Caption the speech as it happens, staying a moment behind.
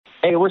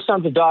Hey, we're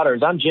Sons of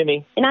Daughters. I'm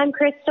Jimmy. And I'm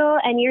Crystal,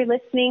 and you're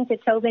listening to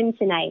Tobin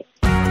Tonight.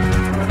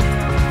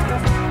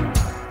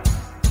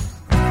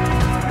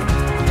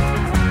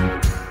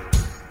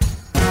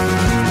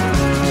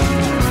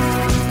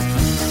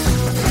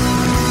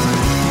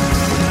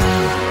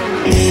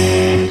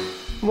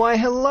 Why,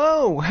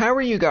 hello. How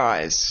are you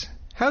guys?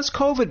 How's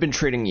COVID been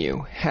treating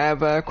you?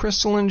 Have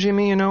Crystal and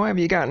Jimmy, have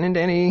you gotten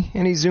into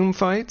any Zoom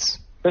fights?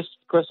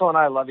 Crystal and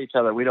I love each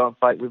other. We don't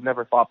fight. We've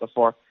never fought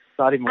before.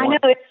 Not even I once.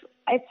 know,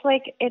 it's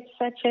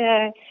such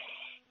an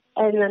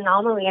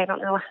anomaly. I don't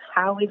know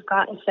how we've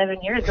gotten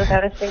 7 years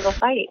without a single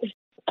fight.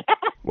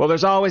 Well,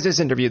 there's always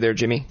this interview there,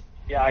 Jimmy.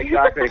 Yeah,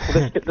 exactly.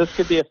 So this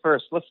could be a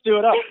first. Let's do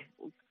it up.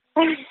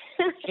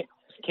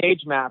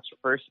 Cage match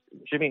first,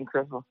 Jimmy and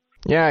Crystal.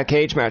 Yeah,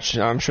 cage match.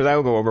 I'm sure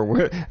that'll go over.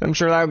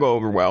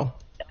 Well.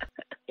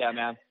 Yeah,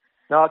 man.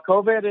 No,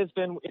 COVID has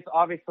been. It's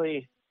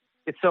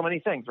so many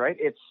things, right?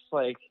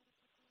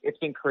 It's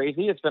been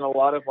crazy. It's been a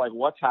lot of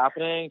what's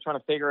happening, trying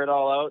to figure it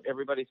all out.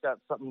 Everybody's got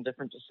something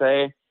different to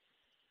say,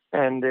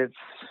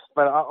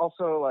 but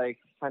also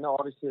I know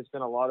obviously it's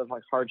been a lot of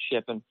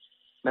hardship and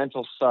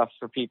mental stuff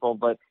for people,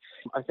 but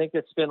I think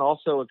it's been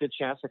also a good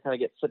chance to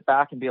kind of sit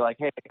back and be like,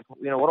 hey, what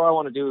do I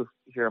want to do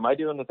here? Am I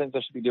doing the things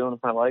I should be doing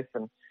with my life,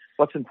 and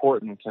what's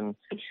important? And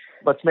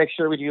let's make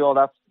sure we do all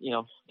that,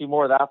 do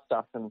more of that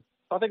stuff. And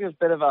I think there's a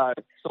bit of a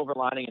silver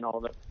lining in all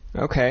of it.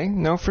 Okay,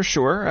 no, for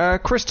sure.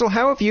 Crystal,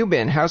 how have you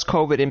been? How's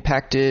COVID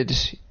impacted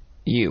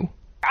you?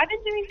 I've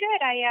been doing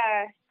good.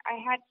 I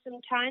had some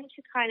time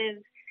to kind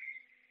of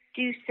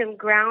do some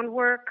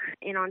groundwork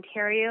in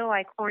Ontario.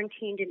 I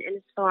quarantined in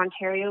Innisfil,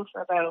 Ontario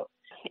for about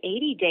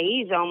 80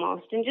 days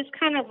almost, and just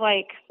kind of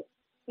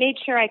made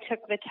sure I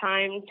took the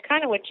time,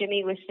 kind of what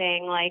Jimmy was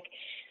saying,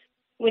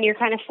 when you're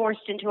kind of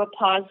forced into a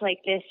pause like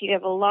this, you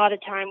have a lot of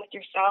time with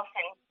yourself.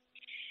 And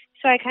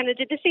so I kind of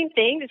did the same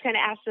thing, just kind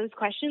of asked those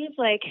questions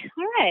all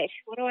right,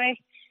 what am I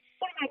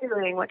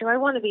doing? What do I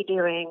want to be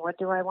doing? What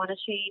do I want to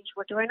change?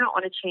 What do I not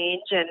want to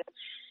change? And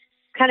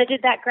kind of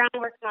did that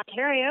groundwork in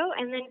Ontario,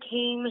 and then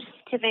came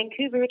to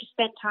Vancouver to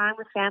spend time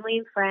with family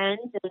and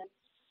friends. And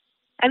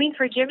I mean,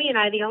 for Jimmy and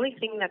I, the only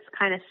thing that's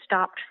kind of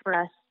stopped for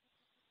us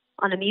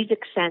on a music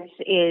sense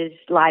is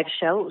live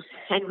shows.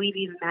 And we've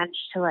even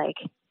managed to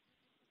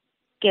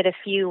get a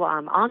few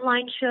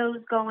online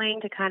shows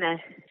going to kind of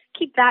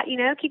keep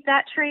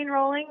that train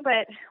rolling.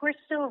 But we're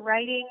still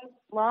writing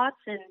lots,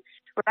 and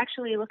we're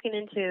actually looking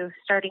into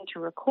starting to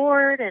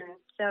record. And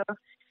so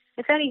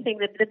if anything,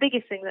 the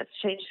biggest thing that's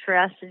changed for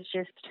us is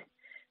just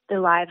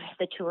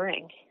the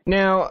touring.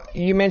 Now,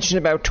 you mentioned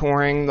about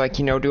touring,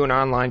 doing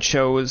online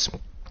shows,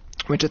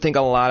 which I think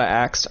a lot of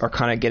acts are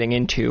kind of getting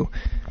into,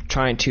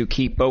 trying to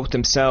keep both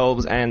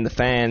themselves and the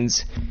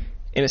fans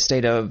in a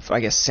state of,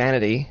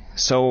 sanity.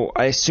 So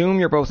I assume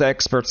you're both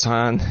experts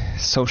on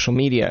social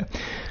media.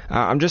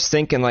 I'm just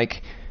thinking,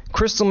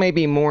 Crystal may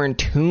be more in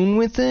tune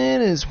with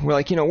it, as we're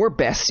we're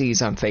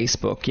besties on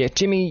Facebook. Yeah,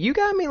 Jimmy, you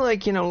got me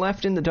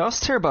left in the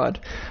dust here, bud.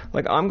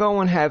 I'm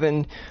gonna have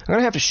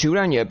to shoot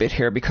on you a bit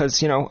here,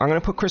 because I'm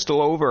gonna put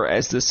Crystal over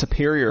as the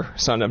superior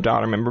son of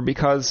daughter member,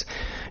 because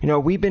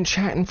we've been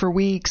chatting for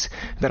weeks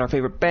about our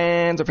favorite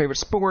bands, our favorite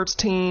sports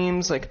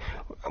teams.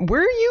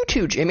 Where are you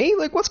two, Jimmy?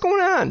 What's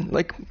going on?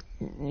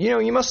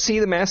 You must see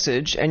the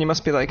message and you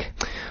must be like,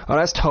 oh,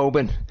 that's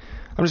Tobin.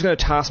 I'm just going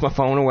to toss my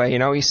phone away.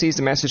 He sees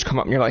the message come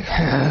up and you're like,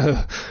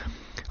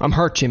 I'm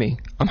hurt, Jimmy.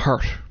 I'm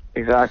hurt.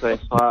 Exactly.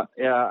 I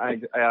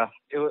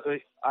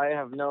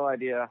have no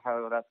idea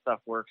how that stuff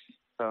works.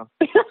 So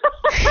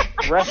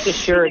rest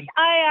assured.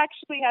 I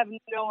actually have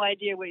no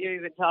idea what you're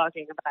even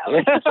talking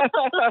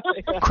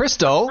about.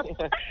 Crystal,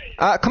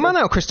 come on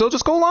now, Crystal.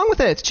 Just go along with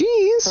it.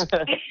 Jeez.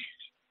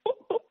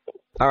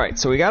 All right,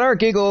 so we got our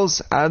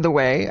giggles out of the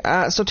way.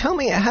 So tell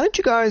me, how did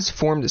you guys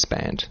form this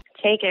band?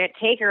 Take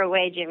her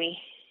away, Jimmy.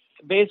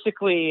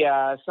 Basically,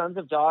 Sons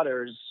of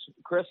Daughters.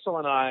 Crystal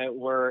and I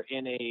were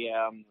in a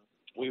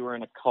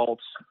cult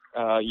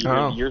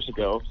years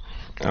ago.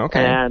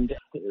 Okay. And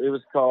it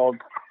was called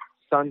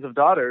Sons of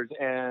Daughters,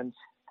 and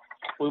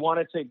we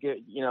wanted to get,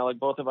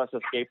 both of us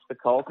escaped the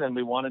cult, and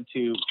we wanted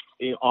to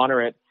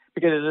honor it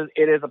because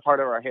it is a part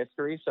of our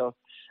history. So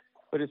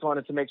we just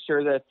wanted to make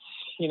sure that,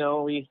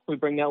 we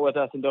bring that with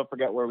us and don't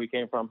forget where we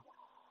came from.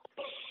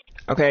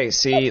 Okay,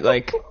 see,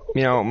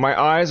 my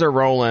eyes are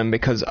rolling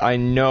because I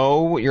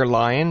know you're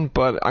lying,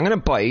 but I'm going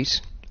to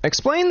bite.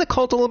 Explain the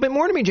cult a little bit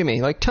more to me,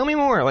 Jimmy. Tell me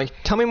more.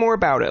 Tell me more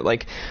about it.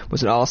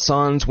 Was it all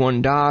sons,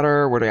 one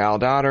daughter? Were they all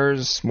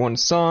daughters, one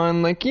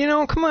son?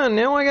 Come on,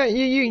 now I got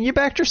you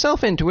backed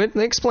yourself into it.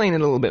 Explain it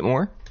a little bit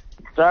more.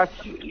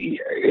 You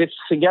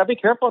gotta be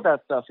careful with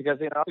that stuff because,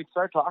 if we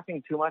start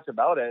talking too much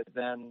about it,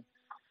 then,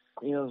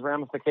 there's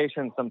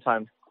ramifications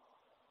sometimes.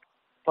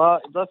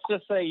 Well, let's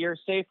just say you're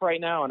safe right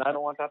now, and I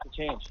don't want that to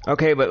change.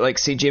 Okay, but,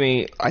 see,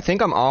 Jimmy, I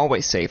think I'm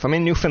always safe. I'm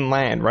in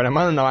Newfoundland, right? I'm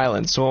on an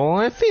island, so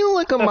I feel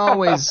like I'm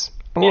always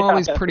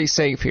always pretty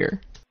safe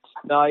here.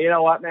 No, you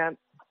know what, man?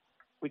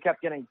 We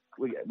kept getting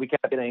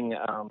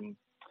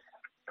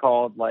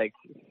called,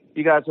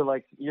 you guys are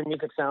like, your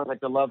music sounds like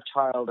the love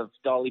child of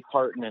Dolly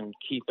Parton and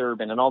Keith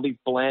Urban and all these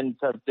blends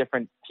of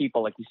different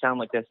people. Like, you sound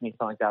like this and you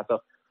sound like that. So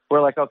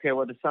we're like, okay,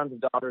 we're the sons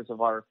and daughters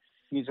of our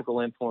musical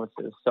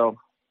influences. So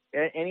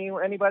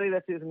anybody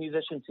that is a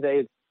musician today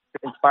is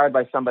inspired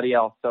by somebody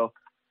else. So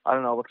I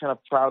don't know, we're kind of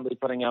proudly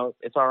putting out,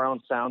 it's our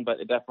own sound, but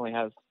it definitely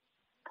has,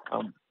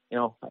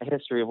 a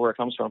history of where it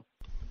comes from.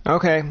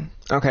 Okay.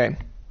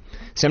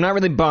 See, I'm not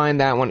really buying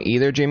that one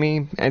either,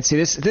 Jimmy. And see,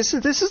 this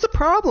is the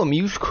problem.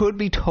 You could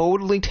be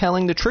totally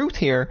telling the truth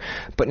here,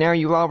 but now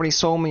you've already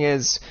sold me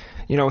as,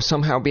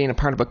 somehow being a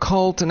part of a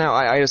cult, and now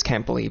I just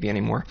can't believe you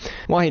anymore.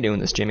 Why are you doing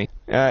this, Jimmy?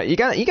 You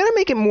gotta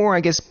make it more,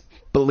 I guess,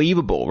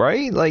 believable,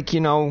 right? Like,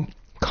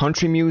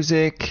 country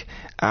music,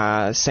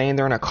 saying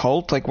they're in a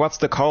cult. Like, what's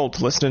the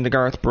cult? Listening to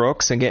Garth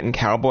Brooks and getting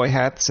cowboy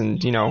hats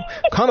and,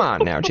 come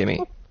on now,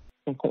 Jimmy.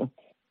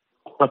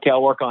 Okay,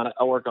 I'll work on it.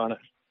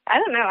 I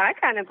don't know. I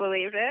kind of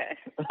believed it.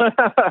 I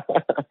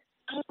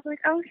was like,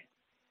 oh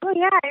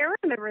yeah, I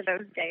remember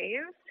those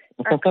days.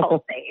 Or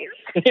cult days.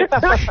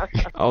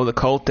 Oh, the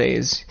cult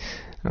days.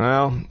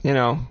 Well,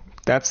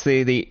 that's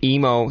the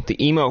emo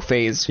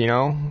phase,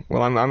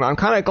 Well, I'm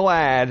kind of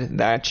glad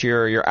that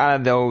you're out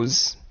of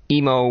those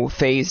emo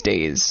phase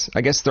days.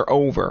 I guess they're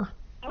over.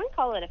 I wouldn't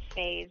call it a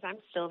phase. I'm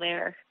still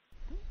there.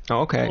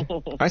 Oh, okay.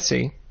 I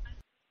see.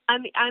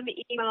 I'm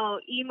emo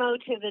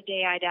to the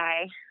day I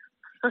die.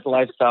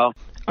 Lifestyle.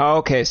 Oh,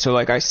 okay, so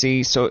I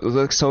see.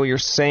 So you're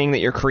saying that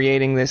you're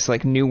creating this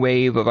new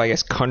wave of, I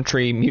guess,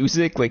 country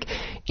music, like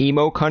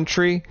emo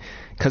country,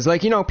 because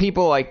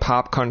people like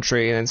pop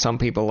country, and then some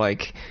people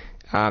like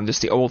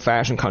just the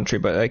old-fashioned country.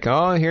 But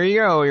oh, here you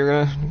go, you're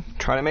gonna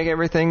try to make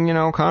everything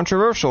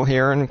controversial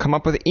here and come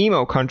up with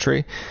emo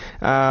country.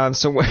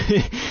 So what's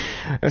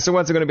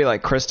it gonna be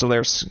like? Crystal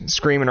there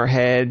screaming her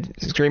head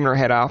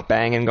off,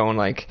 banging, going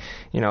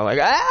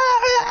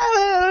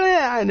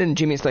and then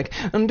Jimmy's like,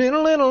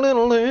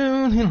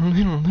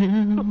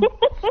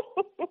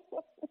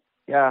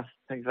 yeah,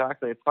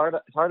 exactly. It's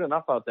hard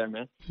enough out there,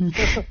 man.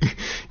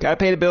 Gotta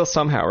pay the bills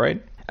somehow,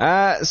 right?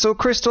 So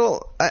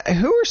Crystal,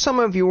 who are some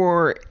of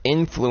your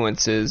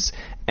influences,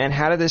 and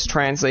how did this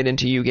translate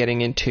into you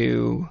getting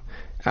into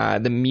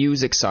the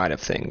music side of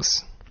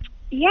things?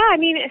 Yeah, I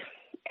mean,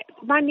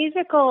 my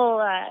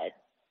musical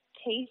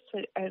tastes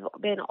have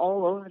been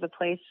all over the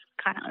place,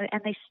 kind of,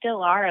 and they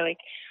still are. Like,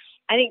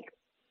 I think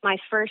my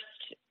first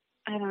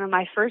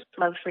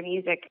love for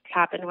music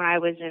happened when I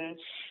was in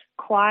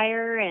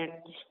choir and,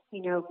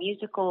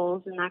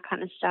 musicals and that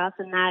kind of stuff.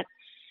 And that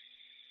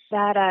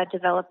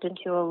developed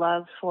into a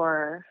love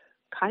for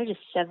kind of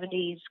just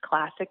 70s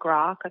classic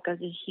rock. Like, I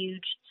was a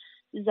huge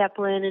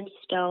Zeppelin and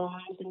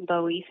Stones and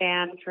Bowie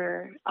fan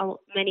for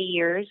many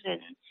years. And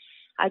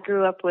I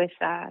grew up with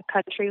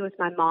country with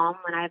my mom.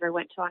 When I ever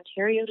went to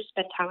Ontario to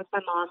spend time with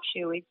my mom,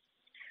 she always,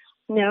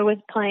 was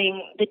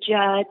playing the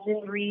Judds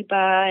and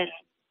Reba and,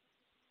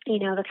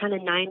 the kind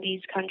of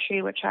 90s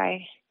country, which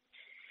I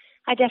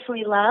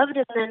definitely loved.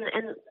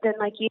 And then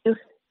like you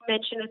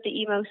mentioned with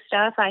the emo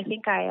stuff, I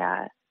think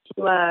I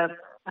to a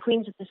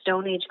Queens of the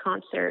Stone Age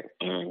concert,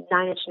 and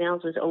Nine Inch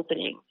Nails was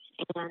opening,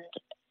 and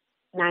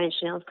Nine Inch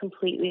Nails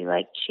completely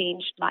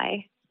changed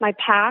my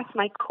path,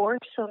 my course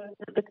on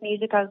the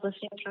music I was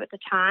listening to at the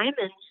time.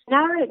 And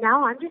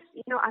now I'm just,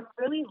 I'm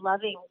really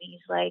loving these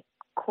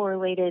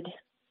correlated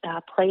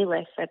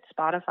playlists that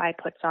Spotify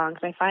puts on,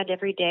 because I find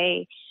every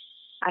day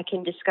I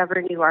can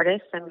discover new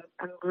artists. I'm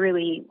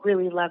really,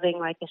 really loving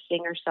a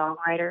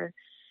singer-songwriter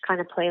kind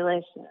of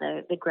playlist,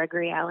 and the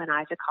Gregory Alan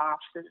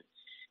Isaacoffs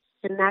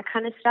and that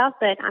kind of stuff.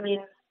 But I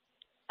mean,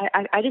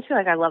 I just feel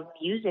like I love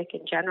music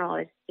in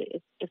general.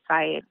 If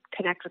I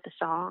connect with the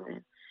song,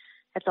 and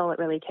that's all it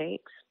really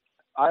takes.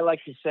 I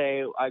like to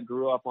say I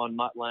grew up on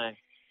Mutt Lange.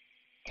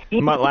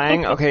 Mutt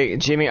Lange? Okay,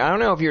 Jimmy, I don't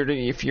know if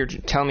you're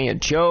telling me a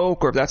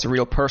joke or if that's a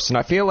real person.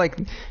 I feel like,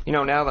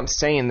 now that I'm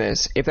saying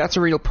this, if that's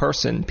a real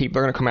person, people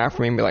are going to come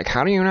after me and be like,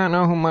 how do you not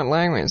know who Mutt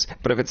Lange is?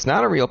 But if it's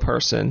not a real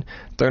person,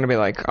 they're going to be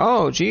like,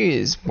 oh,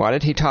 geez, why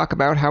did he talk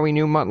about how he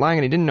knew Mutt Lange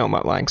and he didn't know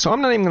Mutt Lange? So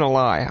I'm not even going to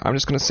lie. I'm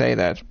just going to say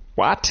that.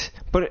 What?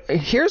 But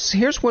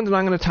here's one that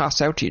I'm going to toss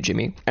out to you,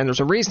 Jimmy, and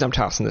there's a reason I'm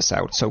tossing this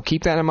out, so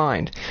keep that in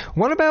mind.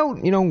 What about,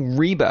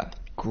 Reba?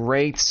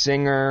 Great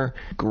singer,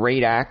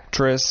 great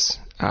actress.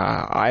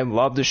 I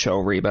love the show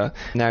Reba.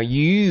 Now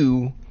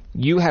you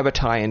have a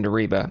tie into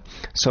Reba,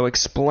 so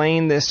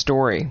explain this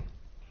story.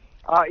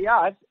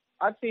 Yeah,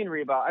 I've seen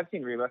Reba.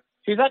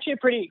 She's actually a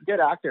pretty good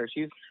actor.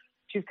 She's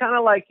kind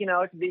of like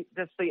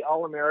just the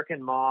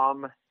all-American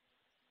mom.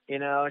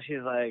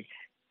 She's like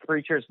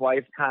preacher's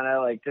wife, kind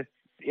of just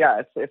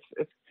It's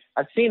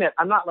I've seen it.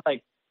 I'm not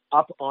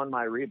up on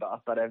my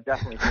Reba, but I've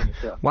definitely seen the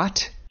show.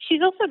 What?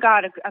 She's also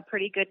got a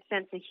pretty good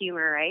sense of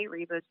humor, right?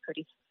 Reba's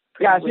pretty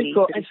she's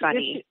cool. Pretty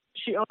funny.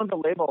 She owns a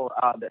label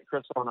that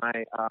Crystal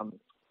and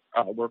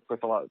I work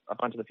with a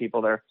bunch of the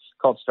people there,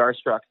 called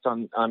Starstruck.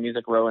 It's on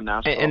Music Row in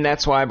Nashville. And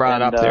that's why I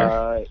brought it up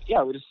there.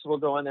 Yeah, we'll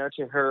go in there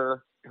to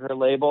her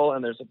label,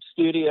 and there's a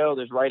studio,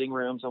 there's writing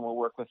rooms, and we'll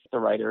work with the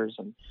writers,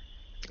 and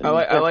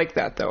I like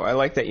that though. I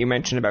like that you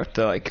mentioned about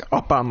the like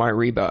up on my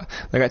Reba.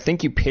 Like I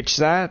think you pitched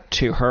that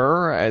to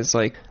her as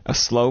like a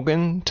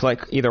slogan to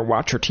like either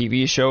watch her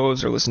TV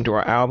shows or listen to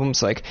her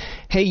albums. Like,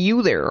 hey,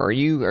 you there? Are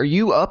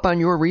you up on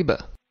your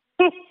Reba?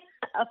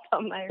 Up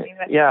on my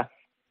Reba. Yeah.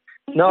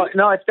 No,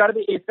 it's got to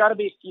be.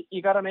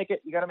 You got to make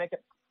it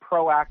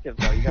proactive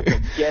though. You got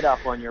to get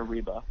up on your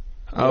Reba.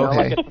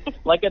 Okay.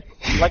 Like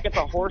it's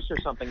a horse or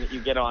something that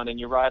you get on and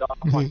you ride off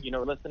on,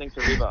 listening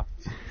to Reba.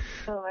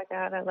 Oh my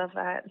God, I love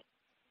that.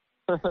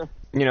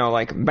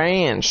 Like,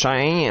 man,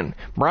 Cheyenne,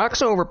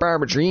 Brock's over at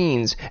Barbara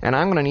Jean's, and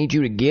I'm gonna need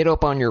you to get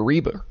up on your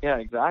Reba. Yeah,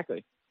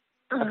 exactly.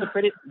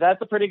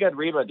 That's a pretty good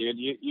Reba, dude.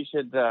 You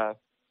should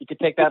you could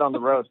take that on the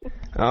road.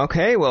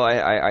 Okay, well,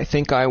 I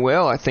think I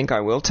will. I think I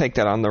will take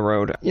that on the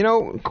road.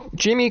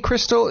 Jimmy,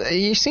 Crystal,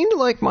 you seem to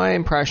like my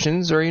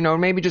impressions, or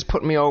maybe just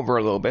put me over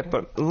a little bit.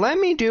 But let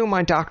me do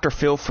my Dr.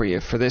 Phil for you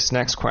for this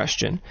next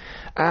question.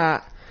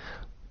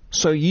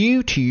 So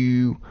you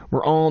two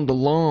were on the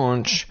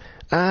launch.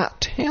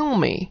 Tell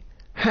me,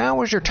 how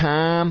was your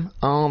time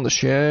on the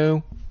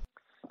show?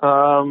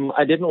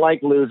 I didn't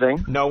like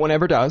losing. No one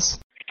ever does.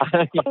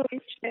 I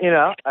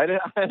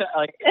didn't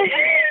like.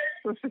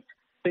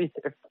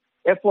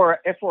 If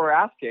we're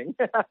asking.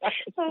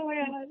 Oh my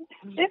God!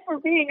 If we're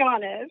being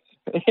honest.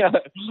 Yeah,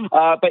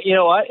 but you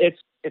know what?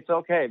 It's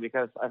okay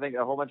because I think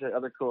a whole bunch of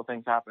other cool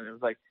things happened.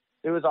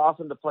 It was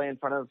awesome to play in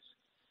front of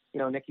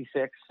Nikki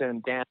Sixx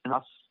and Dan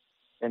Huff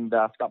and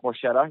Scott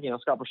Borchetta.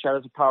 Scott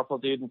Borchetta's a powerful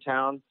dude in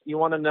town. You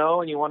want to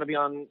know and you want to be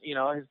on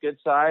his good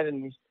side,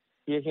 and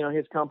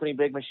his company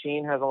Big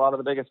Machine has a lot of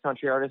the biggest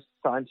country artists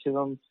signed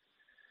to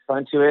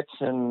it,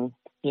 and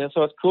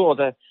so it's cool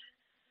to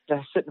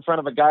sit in front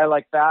of a guy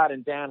like that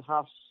and Dan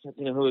Huff,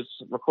 who has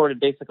recorded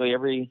basically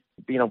every,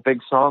 big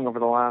song over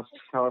the last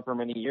however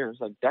many years,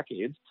 like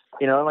decades,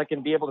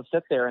 and be able to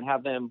sit there and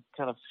have them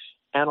kind of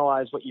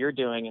analyze what you're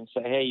doing and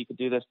say, hey, you could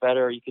do this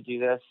better, or you could do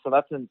this. So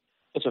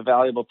it's a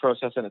valuable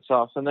process in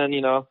itself. And then,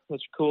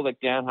 it's cool that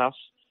Dan Huff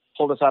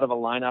pulled us out of a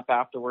lineup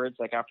afterwards,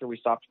 like after we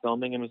stopped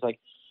filming, and was like,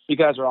 you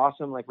guys are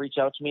awesome. Like, reach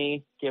out to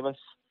me, give us,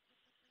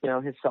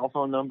 his cell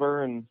phone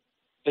number, and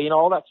so,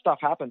 all that stuff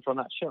happened from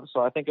that show.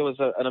 So I think it was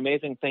an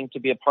amazing thing to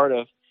be a part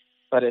of,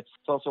 but it's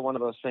also one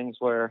of those things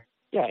where,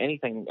 yeah,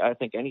 anything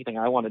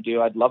I want to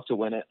do, I'd love to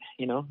win it,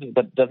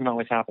 but it doesn't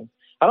always happen.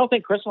 I don't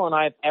think Crystal and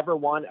I have ever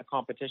won a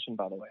competition,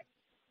 by the way.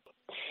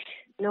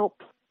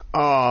 Nope.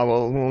 Oh,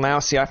 well, now,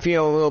 see, I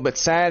feel a little bit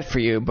sad for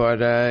you,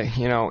 but,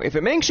 if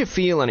it makes you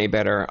feel any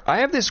better, I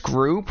have this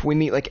group. We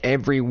meet, like,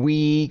 every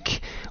week.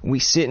 We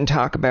sit and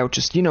talk about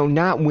just,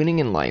 not winning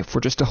in life.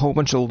 We're just a whole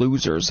bunch of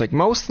losers. Like,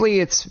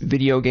 mostly it's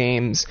video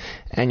games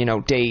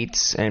and,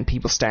 dates and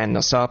people standing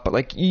us up. But,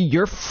 like,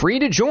 you're free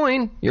to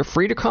join. You're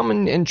free to come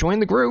and join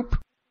the group.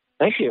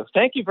 Thank you.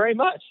 Thank you very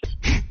much.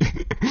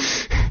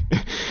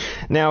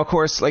 Now, of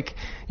course, like,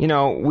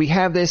 we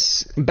have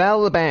this Battle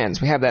of the Bands.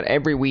 We have that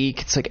every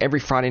week. It's like every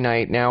Friday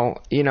night.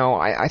 Now,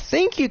 I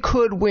think you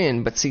could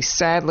win, but see,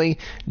 sadly,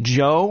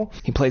 Joe,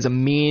 he plays a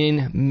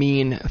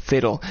mean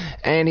fiddle,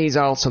 and he's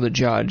also the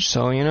judge.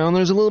 So,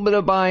 there's a little bit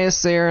of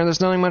bias there, and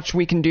there's nothing much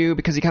we can do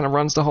because he kind of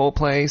runs the whole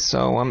place.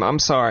 So I'm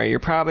sorry. You're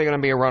probably going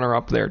to be a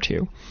runner-up there,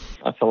 too.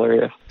 That's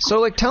hilarious. So,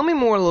 like, tell me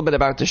more a little bit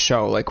about the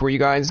show. Like, were you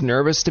guys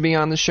nervous to be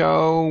on the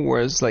show?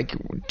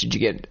 Did you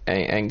get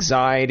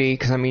anxiety?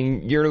 Because,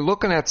 you're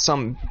looking at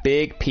some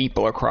big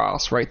people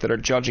across, right, that are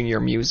judging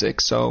your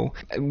music. So,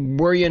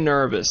 were you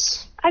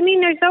nervous?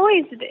 There's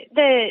always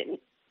the,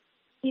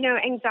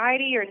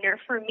 anxiety or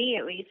for me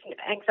at least,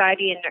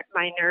 anxiety and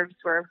my nerves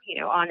were,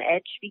 on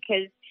edge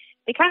because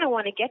they kind of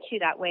want to get you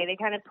that way. They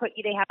kind of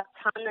they have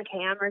a ton of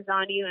cameras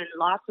on you and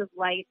lots of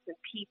lights and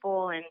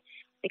people, and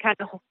they kind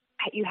of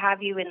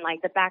have you in like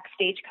the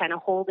backstage kind of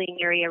holding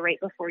area right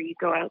before you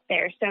go out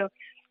there. So,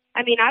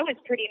 I was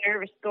pretty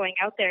nervous going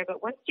out there,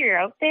 but once you're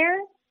out there,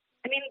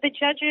 the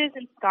judges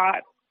and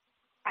Scott,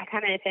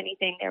 if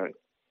anything,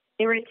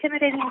 they were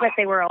intimidating, but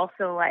they were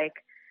also like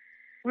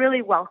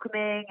really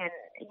welcoming, and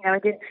I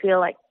didn't feel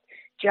like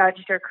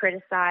judged or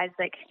criticized.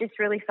 Like, it just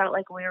really felt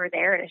like we were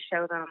there to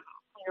show them,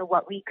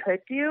 what we could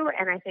do.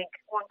 And I think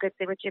one good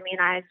thing with Jimmy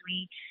and I is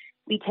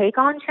we take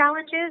on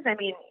challenges.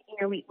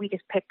 We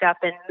just picked up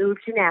and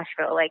moved to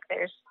Nashville. Like,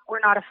 we're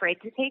not afraid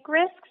to take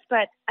risks,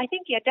 but I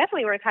think,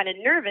 definitely we're kind of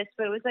nervous,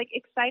 but it was like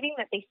exciting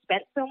that they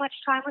spent so much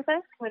time with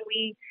us when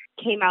we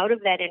came out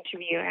of that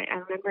interview.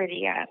 I remember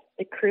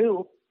the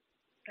crew,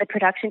 the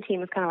production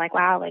team was kind of like,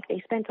 wow, like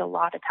they spent a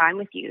lot of time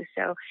with you.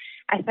 So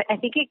I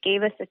think it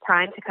gave us the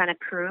time to kind of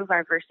prove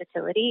our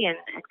versatility and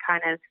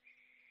kind of,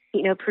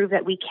 prove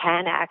that we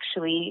can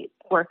actually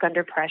work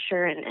under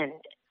pressure and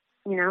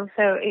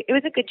so it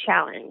was a good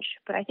challenge.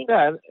 But I think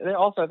I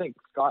think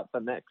Scott the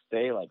next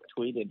day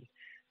tweeted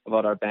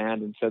about our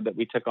band and said that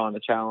we took on the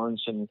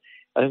challenge, and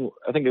I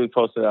think we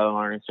posted that on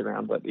our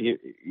Instagram. But he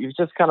was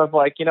just kind of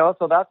like,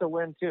 so that's a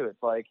win too.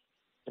 It's like,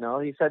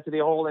 he said to the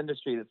whole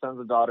industry that Sons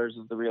of Daughters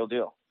is the real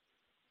deal.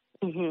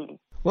 Mm-hmm.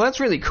 Well, that's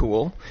really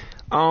cool.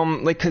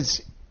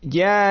 Because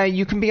yeah,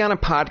 you can be on a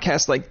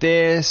podcast like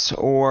this,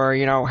 or,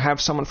 you know, have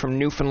someone from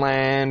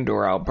Newfoundland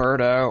or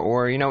Alberta,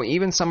 or, you know,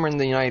 even somewhere in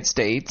the United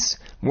States,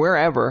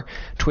 wherever,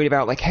 tweet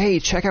about, like, hey,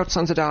 check out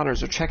Sons of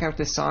Daughters, or check out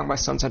this song by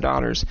Sons of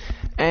Daughters.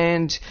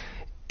 And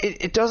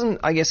it doesn't,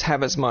 I guess,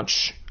 have as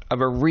much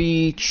of a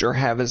reach, or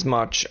have as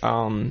much,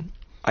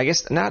 I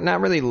guess, not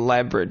really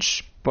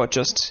leverage, but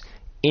just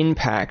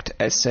impact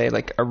as, say,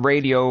 like a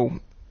radio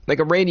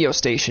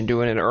station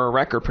doing it, or a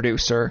record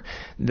producer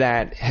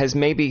that has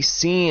maybe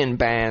seen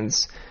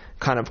bands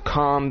kind of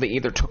come, they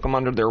either took them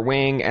under their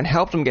wing and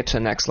helped them get to the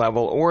next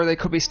level, or they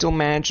could be still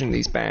managing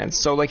these bands.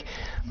 So, like,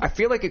 I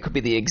feel like it could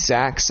be the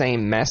exact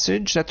same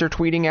message that they're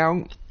tweeting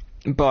out,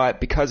 but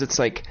because it's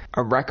like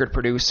a record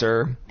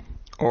producer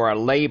or a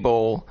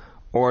label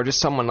or just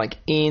someone like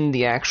in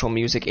the actual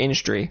music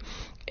industry,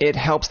 it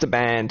helps the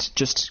band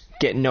just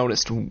get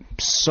noticed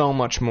so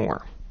much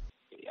more.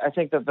 I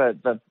think that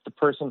the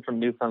person from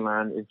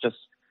Newfoundland is just,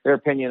 their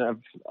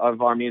opinion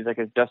of our music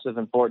is just as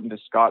important as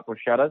Scott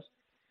Borchetta's.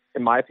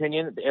 In my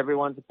opinion,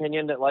 everyone's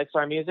opinion that likes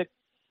our music.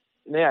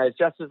 Yeah, it's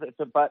just as,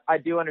 but I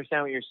do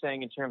understand what you're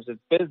saying in terms of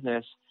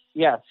business.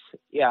 Yes,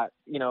 yeah,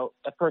 you know,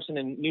 a person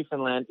in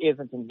Newfoundland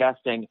isn't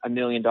investing $1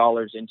 million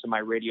into my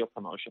radio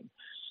promotion.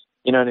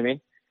 You know what I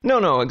mean?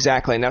 No,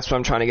 exactly, and that's what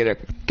I'm trying to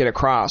get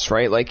across,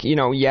 right? Like, you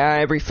know, yeah,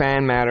 every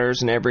fan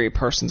matters and every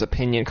person's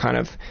opinion kind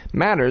of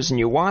matters, and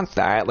you want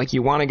that, like,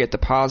 you want to get the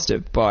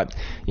positive, but,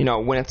 you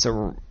know, when it's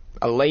a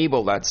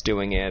label that's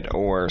doing it,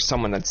 or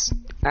someone that's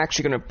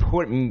actually going to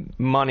put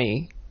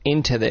money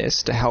into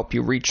this to help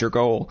you reach your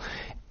goal,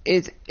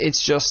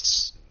 it's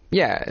just,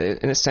 yeah,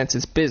 in a sense,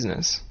 it's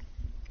business.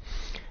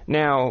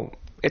 Now,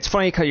 it's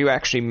funny because you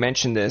actually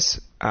mentioned this,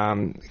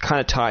 kind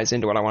of ties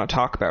into what I want to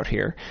talk about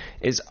here,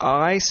 is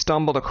I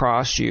stumbled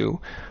across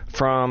you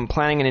from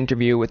planning an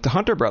interview with the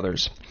Hunter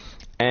Brothers.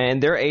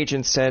 And their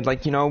agent said,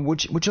 like, you know,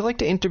 would you like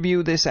to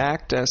interview this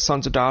act,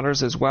 Sons of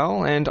Daughters, as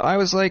well? And I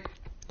was like,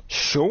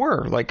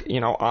 sure. Like, you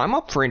know, I'm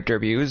up for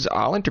interviews.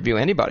 I'll interview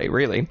anybody,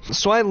 really.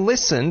 So I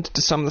listened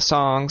to some of the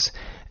songs,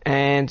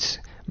 and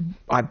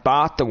I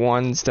bought the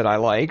ones that I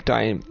liked,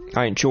 I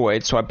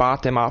enjoyed, so I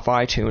bought them off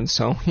iTunes,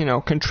 so, you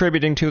know,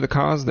 contributing to the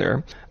cause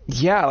there.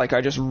 Yeah, like,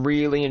 I just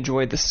really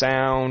enjoyed the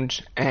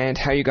sound and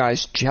how you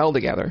guys gel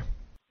together.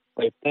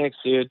 Like, thanks,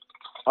 dude.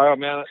 Oh,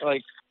 man,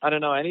 like, I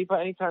don't know,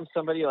 anytime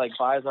somebody, like,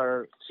 buys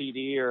our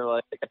CD or,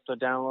 like, so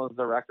downloads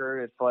the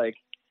record, it's like,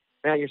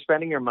 man, you're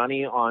spending your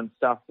money on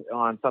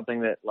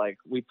something that, like,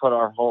 we put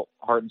our whole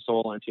heart and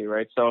soul into,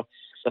 right? So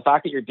the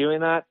fact that you're doing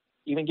that,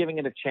 even giving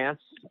it a chance,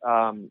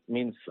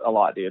 means a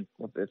lot, dude.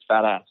 It's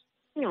badass.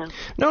 Yeah.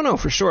 No,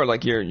 for sure.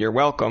 Like, you're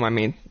welcome. I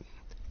mean,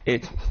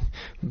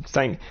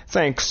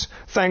 thanks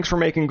for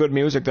making good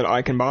music that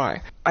I can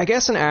buy. I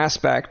guess an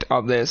aspect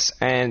of this,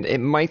 and it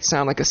might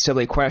sound like a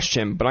silly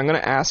question, but I'm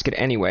going to ask it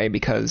anyway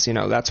because, you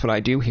know, that's what I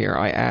do here.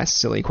 I ask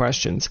silly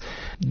questions.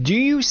 Do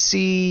you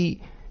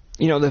see,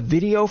 you know, the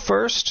video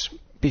first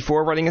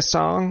before writing a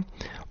song,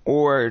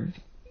 or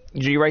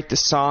do you write the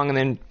song and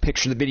then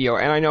picture the video?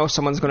 And I know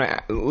someone's going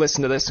to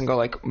listen to this and go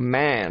like,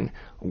 man,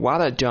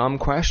 what a dumb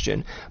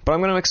question. But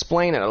I'm going to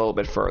explain it a little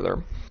bit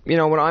further. You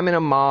know, when I'm in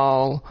a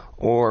mall,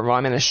 or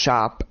I'm in a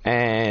shop,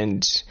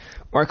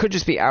 or I could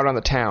just be out on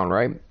the town,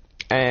 right?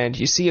 And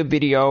you see a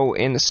video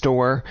in the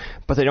store,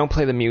 but they don't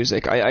play the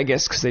music. I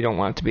guess because they don't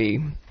want it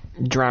to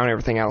drown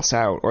everything else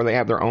out, or they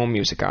have their own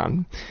music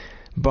on.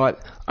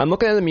 But I'm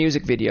looking at the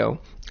music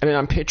video, and then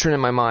I'm picturing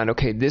in my mind,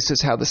 okay, this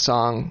is how the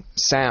song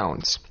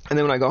sounds. And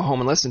then when I go home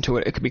and listen to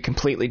it, it could be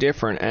completely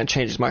different, and it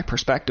changes my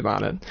perspective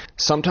on it.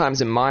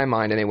 Sometimes in my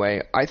mind,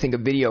 anyway, I think a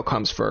video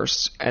comes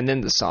first, and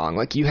then the song.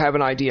 Like, you have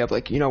an idea of,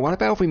 like, you know, what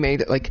about if we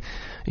made it, like,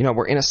 you know,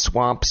 we're in a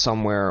swamp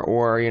somewhere,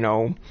 or, you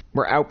know,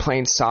 we're out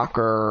playing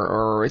soccer,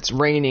 or it's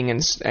raining,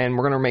 and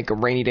we're going to make a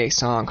rainy day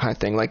song kind of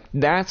thing. Like,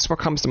 that's what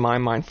comes to my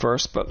mind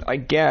first, but I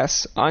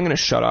guess I'm going to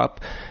shut up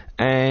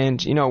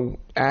and, you know,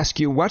 ask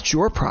you, what's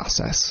your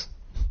process?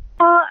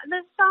 Well,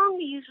 the song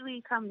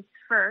usually comes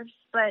first,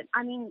 but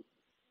I mean,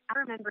 I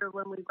remember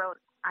when we wrote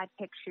I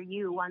Picture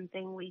You, one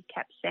thing we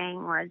kept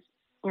saying was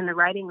in the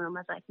writing room,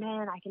 I was like,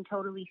 man, I can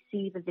totally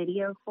see the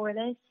video for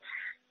this.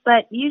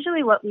 But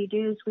usually what we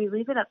do is we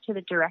leave it up to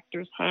the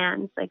director's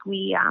hands. Like,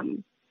 we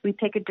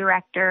pick a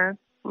director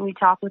and we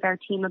talk with our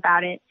team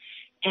about it,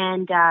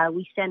 and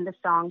we send the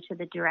song to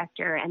the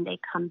director, and they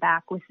come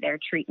back with their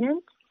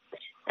treatment.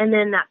 And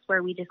then that's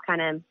where we just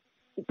kind of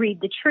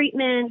read the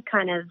treatment,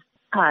 kind of,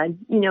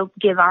 you know,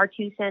 give our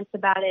 2 cents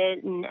about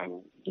it, and,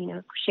 you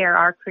know, share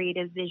our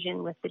creative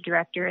vision with the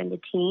director and the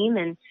team.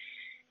 And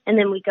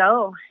then we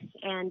go.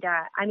 And,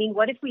 I mean,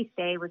 What If We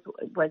Stay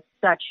was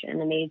such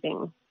an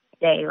amazing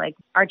day. Like,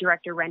 our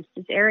director rents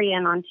this area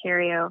in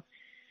Ontario.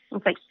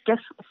 It's like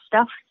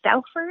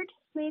Stoufford,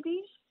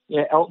 maybe?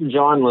 Yeah, Elton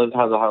John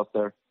has a house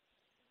there.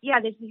 Yeah,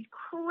 there's these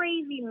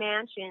crazy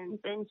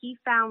mansions, and he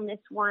found this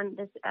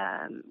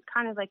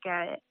kind of like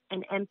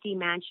an empty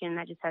mansion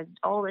that just has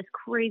all this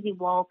crazy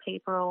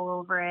wallpaper all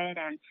over it,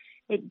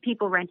 and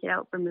people rent it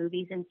out for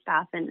movies and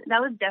stuff. And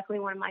that was definitely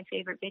one of my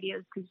favorite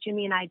videos because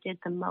Jimmy and I did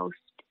the most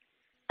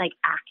like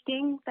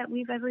acting that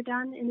we've ever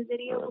done in a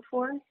video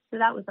before. So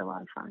that was a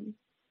lot of fun.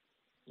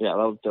 Yeah, that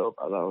was dope.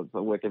 That was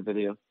a wicked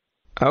video.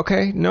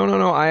 Okay. No.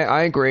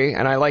 I agree.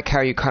 And I like how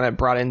you kind of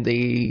brought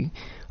in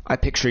I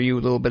picture you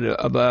a little bit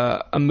of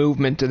a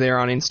movement there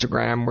on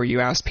Instagram where you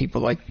ask people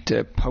like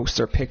to post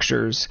their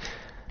pictures.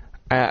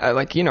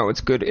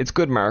 It's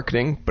good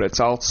marketing, but it's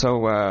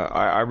also,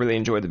 I really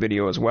enjoyed the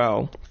video as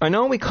well. I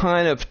know we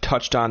kind of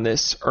touched on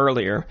this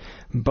earlier,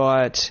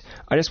 but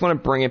I just want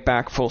to bring it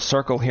back full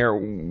circle here.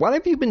 What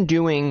have you been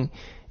doing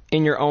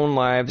in your own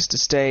lives to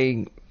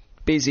stay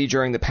busy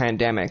during the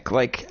pandemic?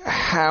 Like,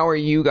 how are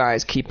you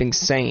guys keeping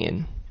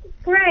sane?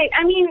 Right.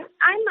 I mean,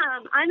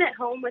 I'm at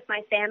home with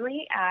my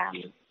family,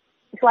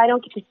 so I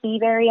don't get to see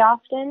very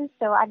often.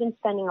 So I've been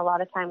spending a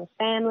lot of time with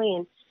family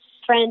and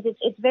friends.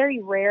 It's very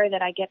rare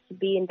that I get to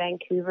be in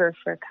Vancouver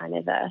for kind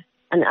of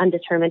an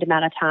undetermined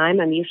amount of time.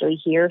 I'm usually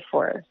here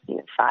for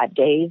 5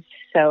 days,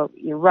 so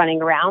you're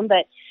running around.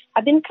 But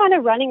I've been kind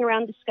of running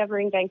around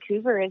discovering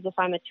Vancouver as if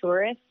I'm a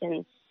tourist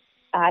and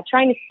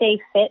trying to stay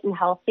fit and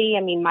healthy.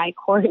 I mean, my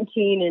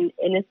quarantine in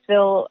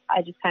Innisfil,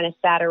 I just kind of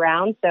sat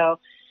around. So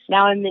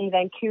now I'm in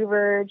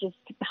Vancouver, just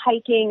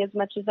hiking as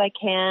much as I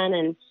can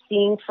and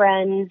seeing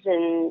friends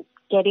and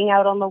getting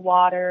out on the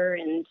water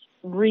and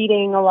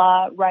reading a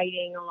lot,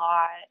 writing a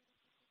lot,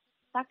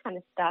 that kind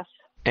of stuff.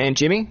 And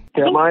Jimmy?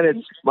 Yeah,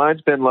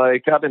 mine's been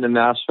like, I've been in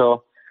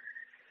Nashville.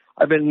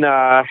 I've been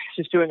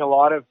just doing a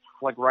lot of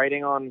like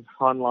writing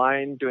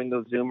online, doing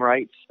those Zoom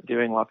writes,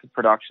 doing lots of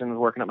productions,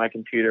 working at my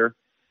computer.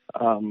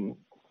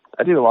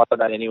 I do a lot of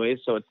that anyways,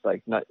 so it's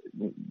like not,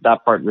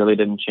 that part really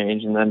didn't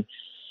change. And then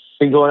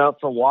been going out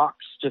for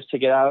walks just to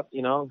get out,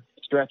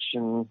 stretch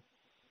and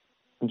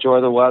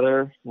enjoy the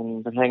weather,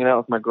 and been hanging out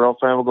with my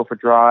girlfriend. We'll go for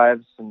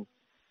drives, and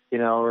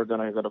we're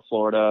gonna go to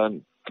Florida,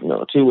 and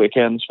 2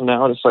 weekends from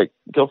now, just like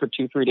go for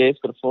 2-3 days,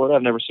 go to Florida.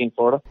 I've never seen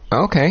Florida.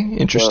 Okay,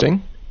 interesting.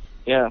 So,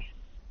 yeah.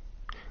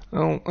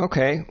 Oh,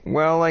 okay.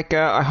 Well,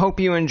 I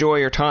hope you enjoy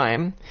your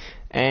time,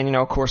 and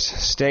of course,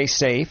 stay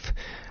safe.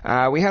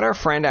 We had our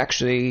friend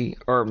actually,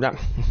 or not,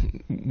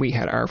 we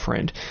had our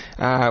friend.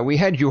 We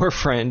had your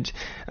friend,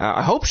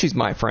 I hope she's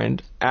my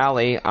friend,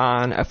 Allie,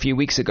 on a few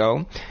weeks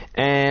ago,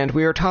 and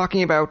we were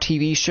talking about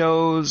TV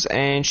shows,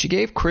 and she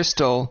gave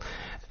Crystal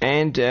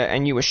and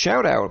you a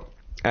shout out.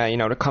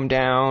 To come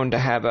down to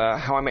have a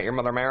How I Met Your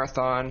Mother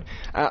marathon.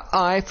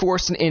 I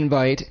forced an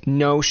invite.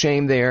 No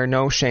shame there.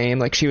 No shame.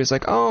 Like, she was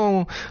like,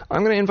 oh,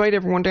 I'm going to invite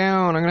everyone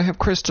down. I'm going to have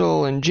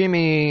Crystal and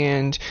Jimmy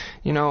and,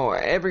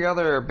 every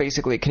other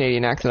basically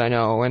Canadian act that I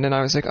know. And then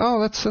I was like, oh,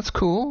 that's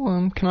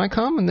cool. Can I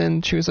come? And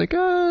then she was like,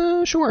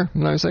 sure.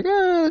 And I was like,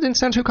 that didn't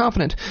sound too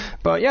confident.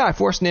 But yeah, I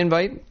forced an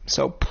invite.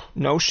 So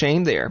no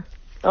shame there.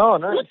 Oh,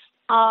 nice.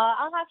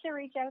 I'll have to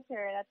reach out to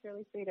her. That's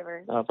really sweet of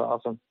her. That's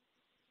awesome.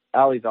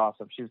 Allie's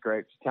awesome. She's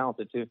great. She's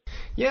talented, too.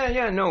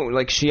 Yeah, no.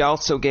 Like, she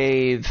also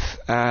gave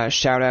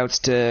shout-outs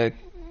to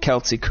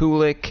Kelsey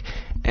Kulik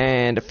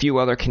and a few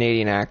other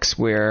Canadian acts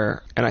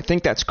and I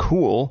think that's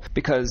cool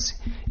because,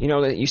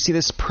 that you see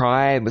this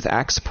pride with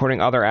acts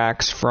supporting other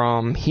acts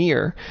from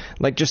here.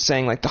 Like, just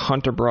saying, like, the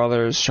Hunter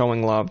Brothers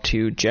showing love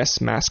to Jess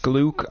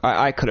Maskaluk.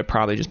 I could have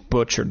probably just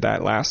butchered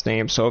that last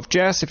name. So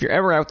if you're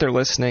ever out there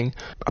listening,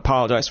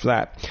 apologize for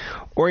that.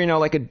 Or,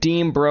 like a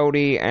Dean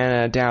Brody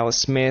and a Dallas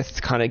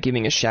Smith kind of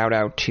giving a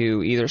shout-out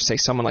to either, say,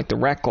 someone like the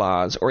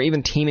Reclaws or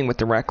even teaming with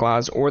the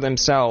Reclaws or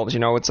themselves.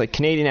 It's like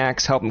Canadian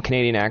acts helping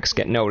Canadian acts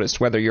get noticed,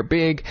 whether you're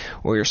big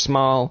or you're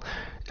small.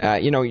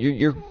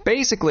 You're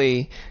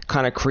basically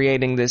kind of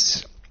creating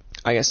this,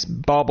 I guess,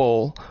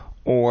 bubble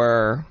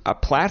or a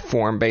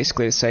platform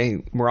basically to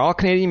say we're all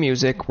Canadian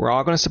music, we're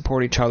all going to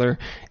support each other.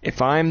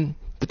 If I'm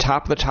the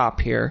top of the top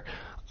here,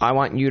 I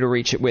want you to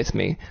reach it with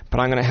me, but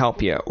I'm going to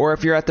help you. Or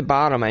if you're at the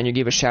bottom and you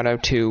give a shout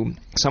out to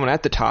someone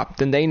at the top,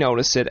 then they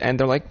notice it and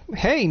they're like,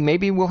 hey,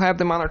 maybe we'll have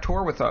them on our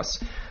tour with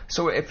us.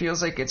 So it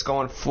feels like it's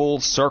going full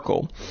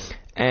circle.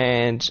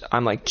 And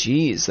I'm like,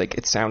 geez, like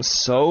it sounds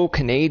so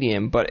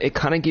Canadian, but it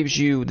kind of gives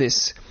you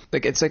this,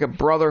 like it's like a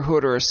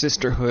brotherhood or a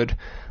sisterhood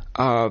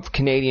of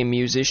Canadian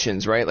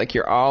musicians, right? Like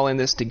you're all in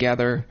this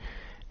together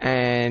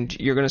and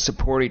you're going to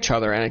support each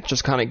other. And it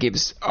just kind of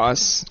gives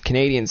us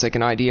Canadians like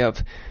an idea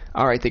of,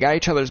 all right, they got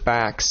each other's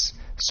backs.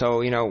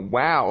 So,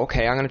 wow,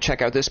 okay, I'm going to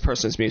check out this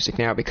person's music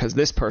now because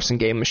this person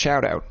gave him a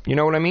shout out. You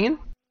know what I mean?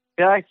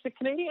 Yeah, I think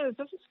Canadians, it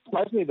doesn't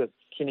surprise me that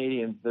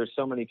Canadians, there's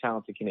so many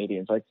talented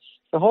Canadians. Like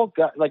the whole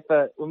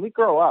when we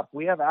grow up,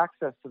 we have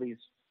access to these,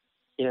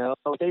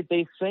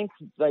 they sink,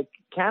 like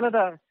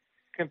Canada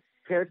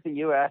compared to the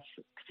U.S.,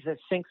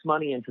 sinks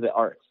money into the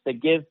arts. They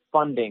give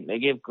funding, they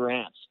give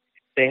grants.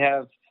 They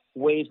have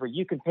ways where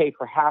you can pay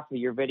for half of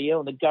your video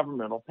and the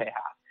government will pay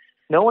half.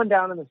 No one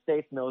down in the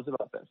States knows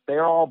about this.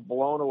 They're all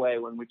blown away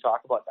when we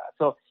talk about that.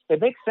 So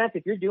it makes sense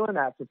if you're doing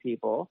that to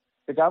people,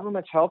 the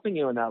government's helping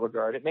you in that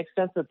regard. It makes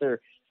sense that they're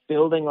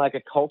building like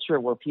a culture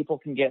where people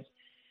can get,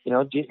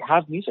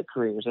 have music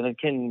careers and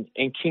can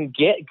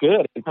get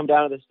good and come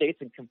down to the States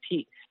and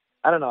compete.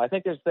 I don't know. I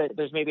think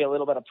there's maybe a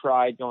little bit of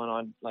pride going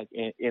on like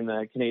in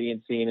the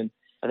Canadian scene. And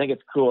I think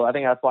it's cool. I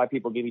think that's why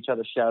people give each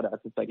other shout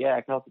outs. It's like, yeah,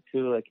 Celtic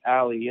Coup, like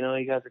Ali, you know,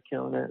 you guys are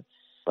killing it.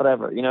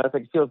 Whatever, you know, it's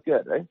like, it feels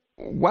good, right?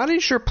 What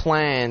is your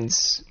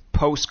plans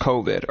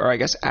post-COVID, or I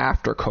guess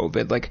after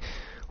COVID? Like,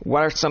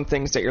 what are some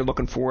things that you're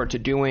looking forward to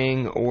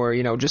doing, or,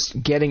 you know,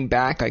 just getting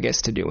back, I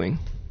guess, to doing?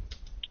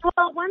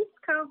 Well, once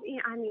COVID,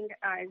 I mean,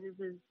 guys,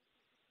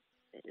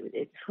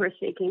 we're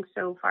thinking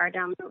so far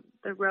down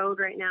the road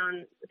right now,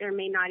 and there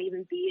may not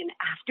even be an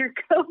after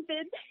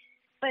COVID,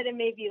 but it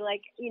may be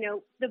like, you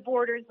know, the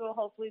borders will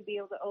hopefully be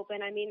able to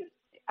open. I mean,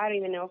 I don't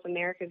even know if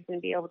America's going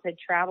to be able to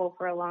travel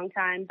for a long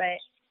time, but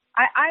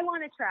I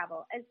want to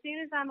travel as soon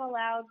as I'm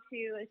allowed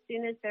to, as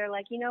soon as they're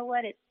like, you know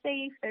what, it's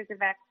safe, there's a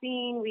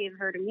vaccine, we have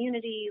herd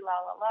immunity,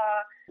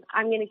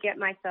 I'm going to get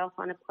myself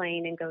on a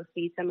plane and go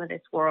see some of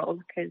this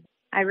world, because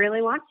I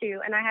really want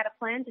to. And I had a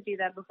plan to do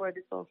that before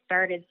this all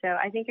started. So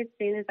I think as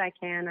soon as I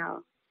can,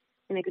 I'm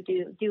going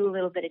to do a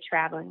little bit of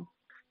traveling.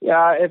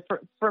 Yeah,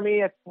 for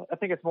me, I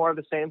think it's more of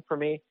the same for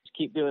me. Just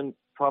keep doing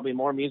probably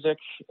more music,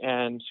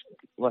 and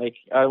like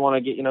I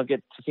want to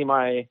get to see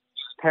my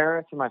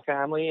parents and my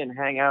family and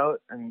hang out,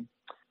 and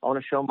I want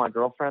to show my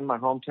girlfriend my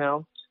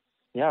hometown.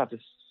 Yeah,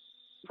 just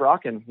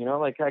rocking, you know,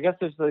 like I guess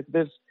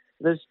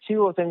there's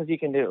two things you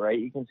can do, right?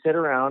 You can sit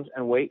around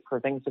and wait for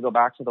things to go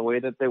back to the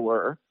way that they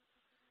were,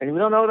 and we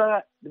don't know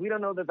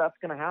that that's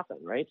going to happen,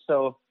 right?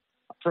 So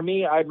for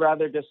me, I'd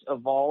rather just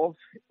evolve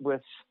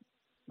with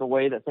the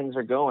way that things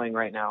are going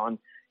right now, and,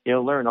 you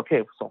know, learn,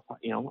 okay, so,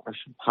 you know,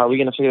 how are we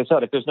going to figure this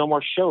out? If there's no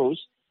more shows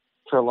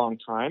for a long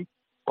time,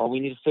 well, we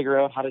need to figure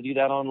out how to do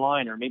that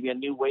online, or maybe a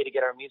new way to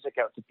get our music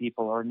out to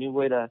people, or a new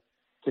way to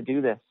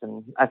do this.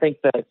 And I think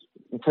that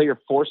until you're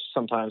forced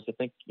sometimes to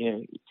think,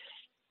 you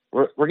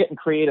know, we're getting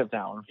creative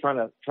now. We're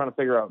trying to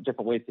figure out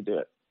different ways to do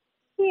it.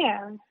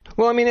 Yeah.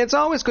 Well, I mean, it's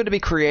always good to be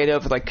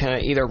creative, like kind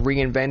of either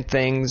reinvent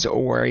things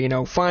or, you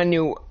know, find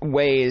new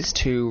ways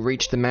to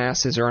reach the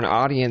masses or an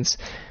audience,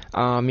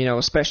 you know,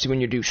 especially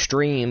when you do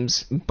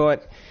streams.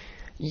 But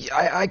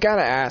I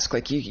gotta ask,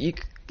 like, you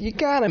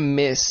gotta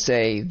miss,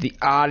 say, the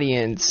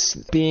audience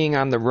being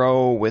on the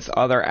road with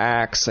other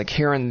acts, like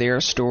hearing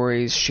their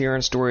stories,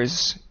 sharing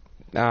stories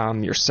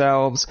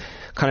yourselves,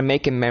 kind of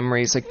making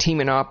memories, like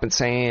teaming up and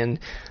saying,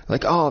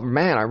 like, oh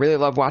man, I really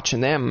love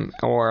watching them,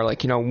 or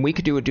like, you know, we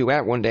could do a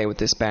duet one day with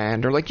this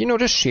band, or like, you know,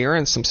 just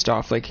sharing some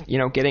stuff, like, you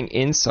know, getting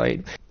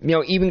insight, you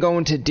know, even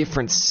going to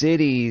different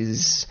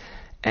cities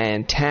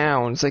and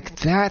towns, like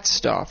that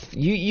stuff.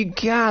 You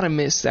gotta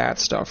miss that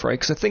stuff, right?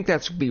 Because I think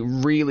that's would be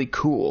really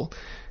cool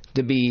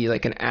to be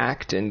like an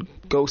act and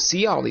go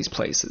see all these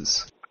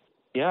places.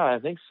 Yeah, I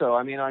think so.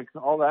 I mean, like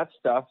all that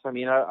stuff. I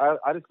mean, I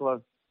just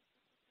love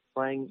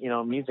playing, you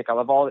know, music. I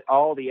love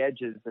all the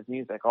edges of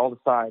music, all the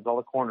sides, all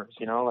the corners,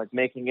 you know, like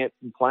making it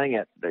and playing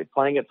it.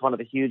 Playing it's one of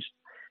the huge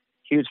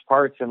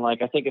parts. And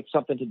like, I think it's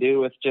something to do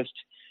with just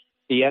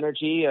the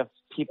energy of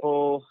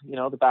people, you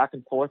know, the back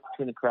and forth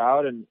between the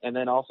crowd, and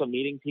then also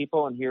meeting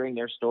people and hearing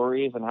their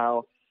stories and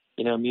how,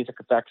 you know, music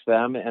affects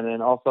them. And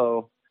then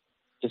also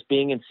just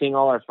being and seeing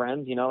all our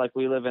friends, you know, like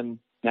we live in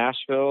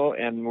Nashville,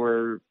 and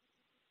we're,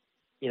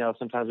 you know,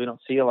 sometimes we don't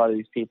see a lot of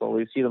these people.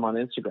 We see them on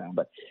Instagram,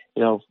 but,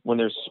 you know, when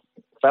there's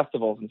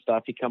festivals and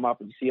stuff, you come up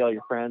and you see all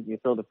your friends, and you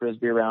throw the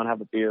Frisbee around,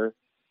 have a beer.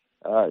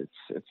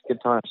 It's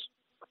good times.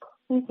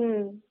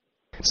 Mm-hmm.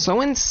 So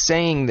in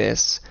saying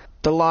this,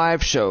 the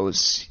live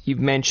shows you've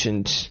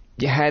mentioned,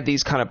 you had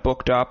these kind of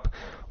booked up.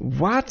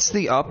 What's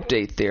the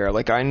update there?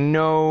 Like, I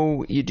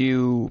know you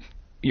do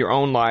your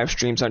own live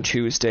streams on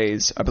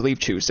Tuesdays, I believe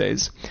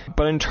Tuesdays,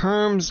 but in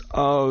terms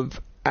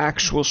of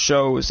actual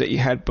shows that you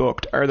had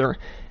booked, are there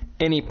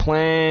any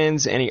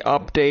plans, any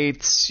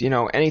updates, you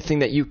know, anything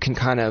that you can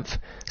kind of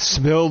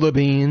spill the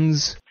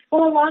beans?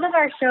 Well, a lot of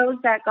our shows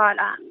that got,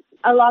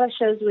 a lot of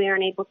shows we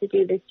aren't able to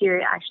do this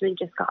year actually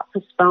just got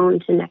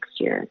postponed to next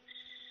year.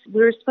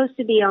 We were supposed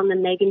to be on the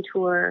Megan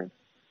tour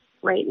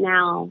right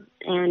now,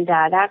 and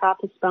that got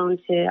postponed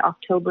to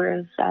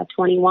October of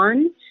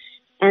 21.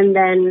 And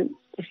then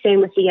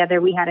same with the other,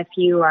 we had a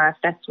few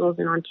festivals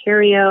in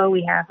Ontario.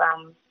 We have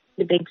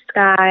the Big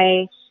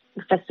Sky,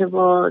 the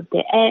Festival de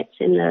Et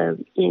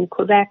in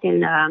Quebec,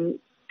 and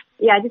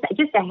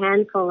just a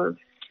handful of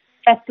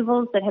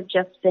festivals that have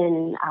just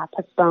been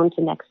postponed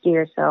to next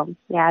year. So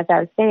yeah, as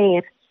I was saying,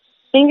 if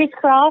fingers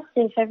crossed,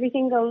 if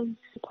everything goes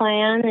to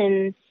plan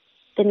and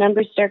the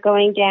numbers start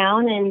going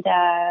down, and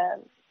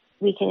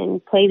we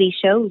can play these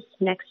shows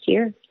next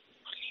year.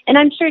 And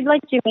I'm sure,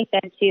 like Jimmy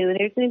said too,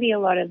 there's going to be a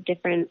lot of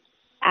different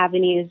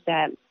avenues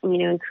that, you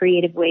know, and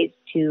creative ways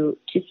to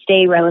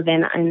stay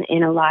relevant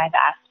in a live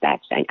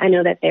aspect. I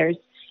know that there's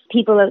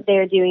people out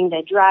there doing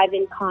the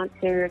drive-in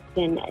concerts,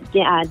 and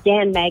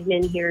Dan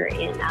Magnan here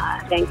in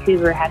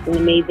Vancouver has an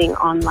amazing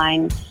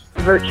online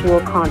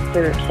virtual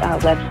concert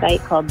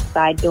website called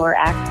Side Door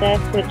Access,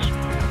 which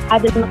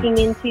I've been looking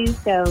into.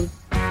 So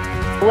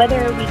whether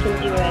we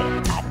can do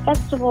it at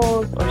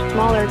festivals or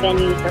smaller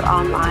venues or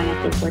online,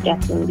 I think we're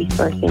definitely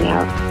going to be sourcing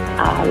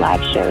out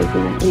live shows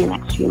in the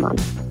next few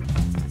months.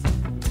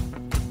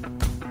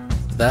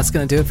 That's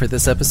going to do it for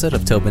this episode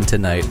of Tobin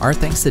Tonight. Our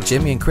thanks to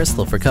Jimmy and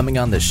Crystal for coming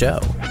on the show.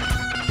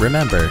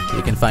 Remember,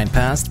 you can find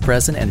past,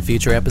 present, and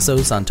future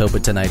episodes on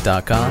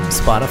topatonight.com,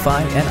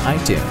 Spotify, and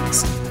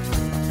iTunes.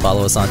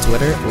 Follow us on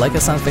Twitter, like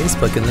us on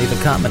Facebook, and leave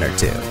a comment or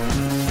two.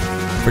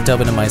 For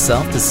Tobin and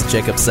myself, this is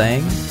Jacob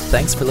saying,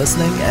 thanks for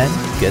listening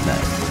and good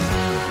night.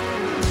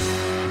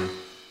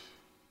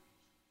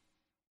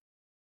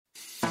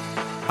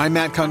 I'm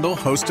Matt Kundle,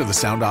 host of the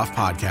Sound Off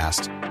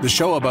Podcast, the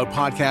show about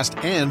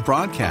podcast and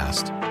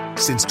broadcast.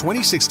 Since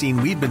 2016,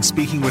 we've been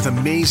speaking with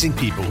amazing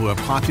people who have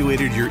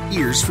populated your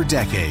ears for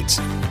decades.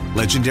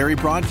 Legendary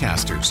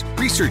broadcasters,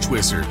 research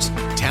wizards,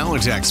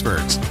 talent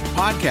experts,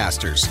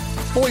 podcasters,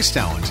 voice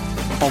talent.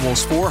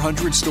 Almost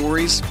 400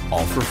 stories,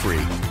 all for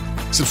free.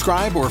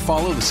 Subscribe or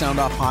follow the Sound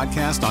Off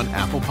Podcast on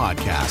Apple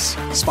Podcasts,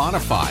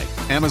 Spotify,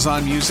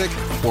 Amazon Music,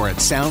 or at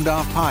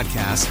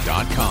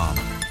soundoffpodcast.com.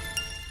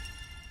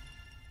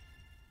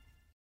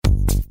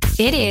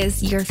 It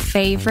is your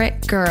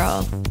favorite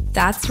girl.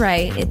 That's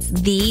right, it's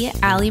the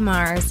Allie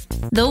Mars,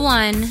 the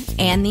one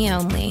and the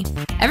only.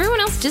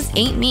 Everyone else just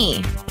ain't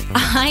me.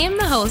 I am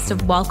the host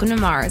of Welcome to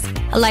Mars,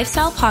 a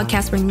lifestyle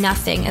podcast where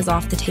nothing is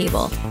off the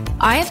table.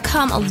 I have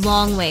come a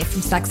long way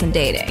from sex and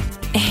dating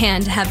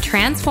and have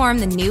transformed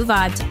the new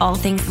vibe to all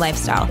things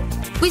lifestyle.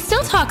 We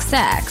still talk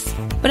sex,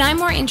 but I'm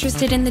more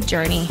interested in the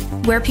journey,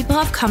 where people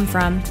have come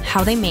from,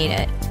 how they made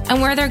it,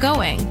 and where they're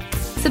going.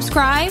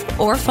 Subscribe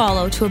or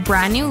follow to a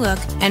brand new look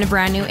and a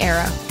brand new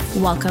era.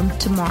 Welcome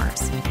to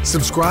Mars.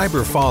 Subscribe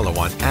or follow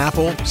on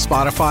Apple,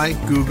 Spotify,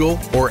 Google,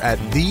 or at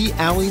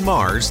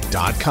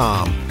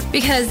thealliemars.com.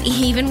 Because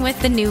even with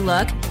the new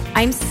look,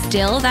 I'm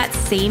still that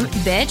same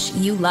bitch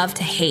you love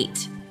to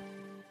hate.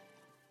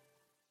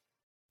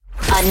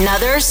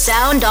 Another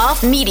Sound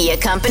Off Media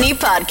Company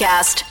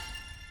podcast.